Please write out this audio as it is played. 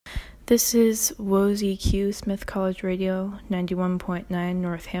This is Wozy Q Smith College Radio 91.9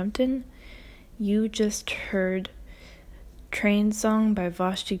 Northampton. You just heard Train Song by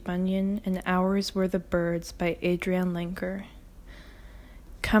Vashti Bunyan and Ours Were the Birds by Adrienne Lenker.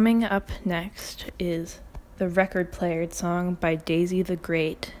 Coming up next is The Record Player Song by Daisy the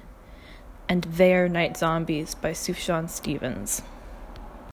Great and They Are Night Zombies by Sufjan Stevens.